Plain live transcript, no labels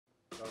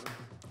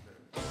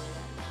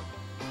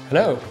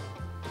Hello!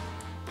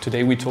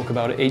 Today we talk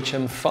about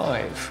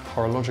HM5,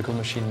 Horological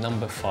Machine No.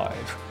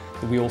 5,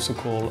 that we also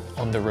call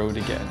On the Road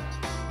Again.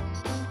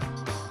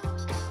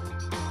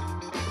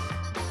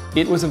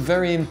 It was a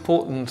very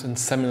important and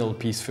seminal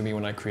piece for me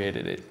when I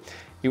created it.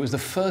 It was the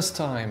first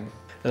time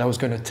that I was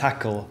going to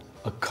tackle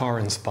a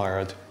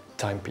car-inspired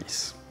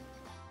timepiece.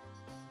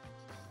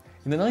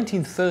 In the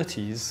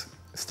 1930s,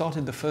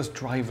 started the first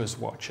driver's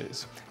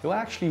watches. They were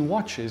actually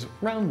watches,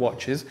 round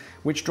watches,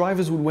 which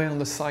drivers would wear on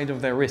the side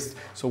of their wrist.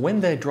 So when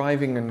they're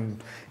driving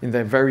in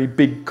their very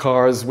big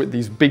cars with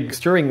these big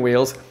steering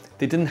wheels,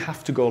 they didn't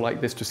have to go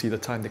like this to see the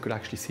time. They could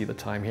actually see the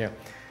time here.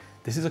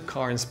 This is a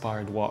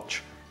car-inspired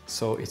watch,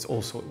 so it's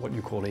also what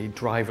you call a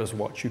driver's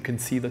watch. You can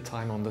see the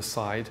time on the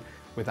side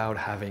without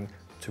having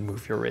to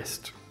move your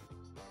wrist.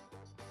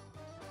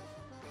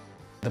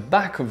 The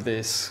back of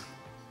this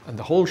and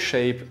the whole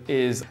shape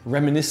is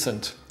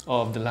reminiscent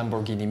of the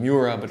Lamborghini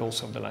Miura, but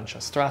also of the Lancia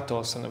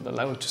Stratos and of the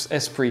Lotus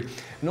Esprit,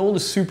 and all the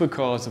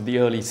supercars of the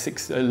late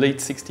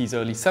 60s,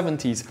 early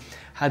 70s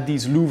had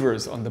these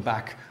louvers on the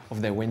back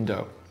of their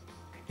window.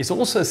 It's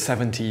also a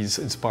 70s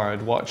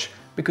inspired watch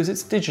because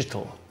it's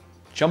digital.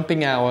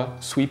 Jumping hour,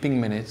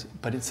 sweeping minute,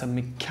 but it's a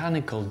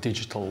mechanical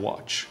digital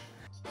watch.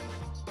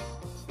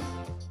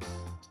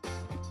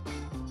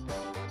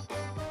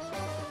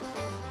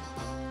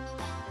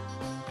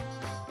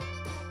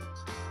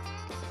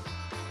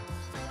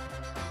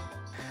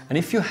 And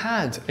if you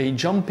had a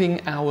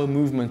jumping hour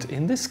movement,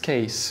 in this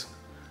case,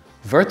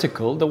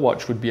 vertical, the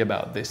watch would be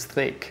about this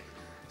thick.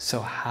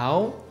 So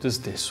how does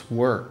this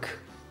work?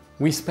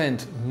 We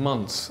spent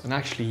months and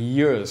actually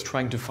years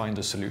trying to find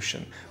a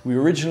solution. We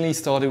originally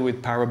started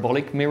with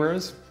parabolic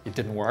mirrors, it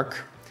didn't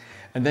work.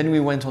 And then we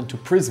went on to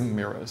prism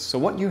mirrors. So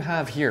what you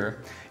have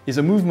here is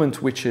a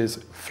movement which is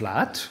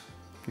flat.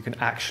 You can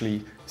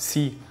actually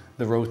see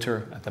the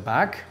rotor at the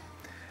back.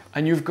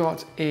 And you've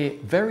got a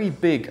very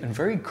big and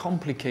very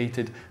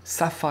complicated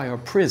sapphire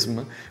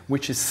prism,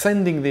 which is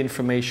sending the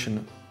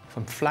information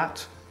from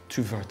flat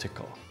to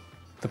vertical.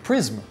 The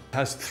prism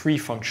has three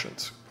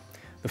functions.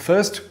 The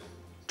first,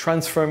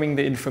 transforming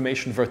the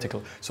information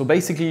vertical. So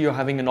basically you're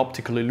having an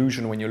optical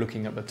illusion when you're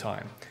looking at the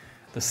time.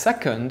 The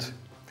second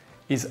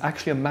is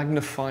actually a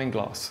magnifying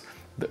glass.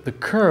 The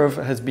curve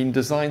has been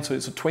designed so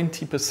it's a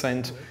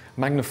 20%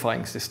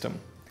 magnifying system.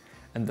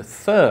 And the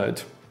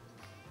third,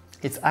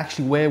 it's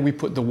actually where we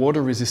put the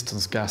water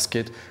resistance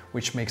gasket,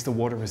 which makes the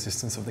water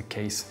resistance of the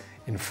case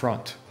in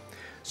front.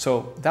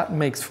 So that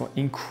makes for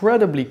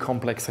incredibly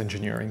complex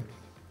engineering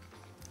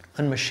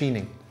and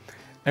machining.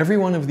 Every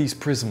one of these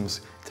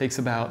prisms takes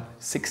about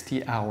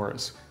 60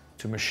 hours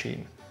to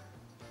machine.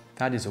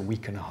 That is a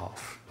week and a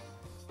half.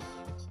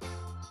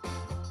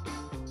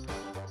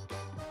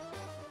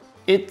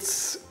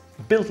 It's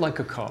built like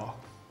a car.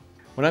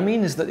 What I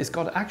mean is that it's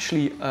got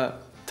actually a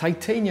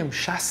titanium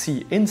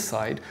chassis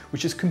inside,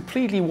 which is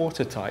completely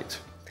watertight.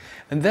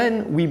 And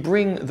then we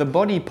bring the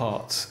body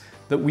parts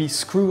that we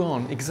screw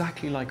on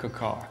exactly like a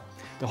car.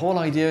 The whole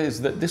idea is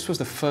that this was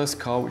the first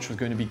car which was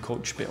going to be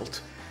coach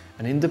built,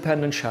 an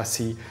independent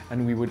chassis,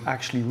 and we would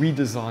actually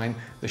redesign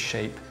the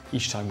shape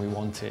each time we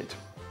wanted.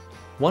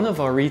 One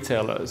of our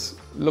retailers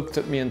looked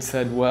at me and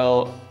said,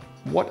 well,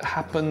 what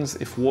happens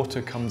if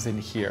water comes in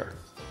here?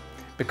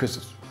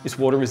 Because it's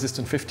water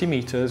resistant 50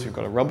 meters, you've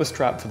got a rubber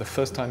strap for the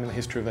first time in the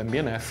history of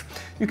MB&F,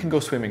 you can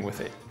go swimming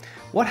with it.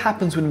 What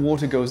happens when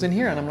water goes in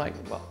here? And I'm like,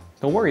 well,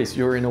 no worries,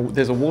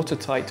 there's a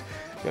watertight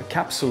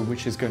capsule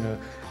which is going to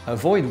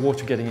avoid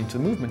water getting into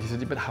the movement. He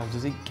said, but how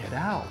does it get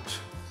out?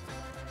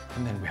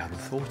 And then we hadn't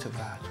thought of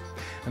that.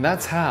 And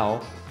that's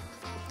how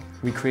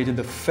we created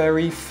the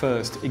very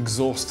first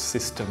exhaust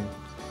system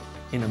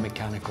in a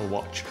mechanical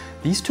watch.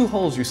 These two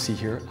holes you see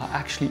here are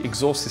actually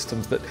exhaust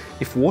systems that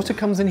if water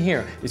comes in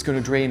here, it's going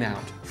to drain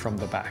out from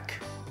the back.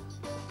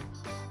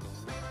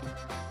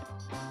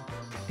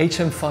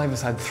 HM5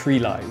 has had 3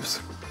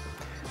 lives.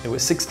 There were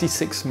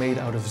 66 made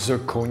out of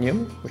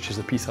zirconium, which is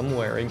the piece I'm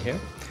wearing here.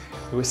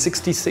 There were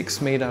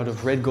 66 made out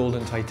of red gold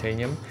and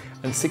titanium,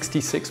 and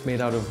 66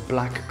 made out of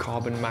black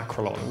carbon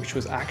macrolon, which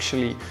was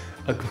actually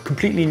a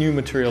completely new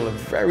material, a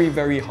very,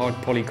 very hard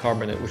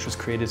polycarbonate, which was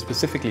created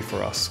specifically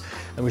for us,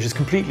 and which is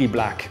completely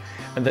black.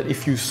 And that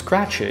if you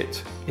scratch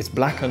it, it's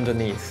black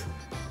underneath.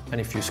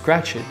 And if you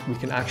scratch it, we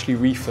can actually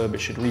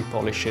refurbish it,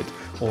 repolish it,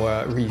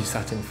 or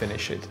re-satin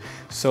finish it.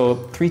 So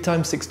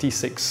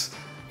 3x66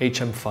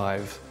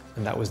 HM5,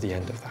 and that was the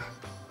end of that.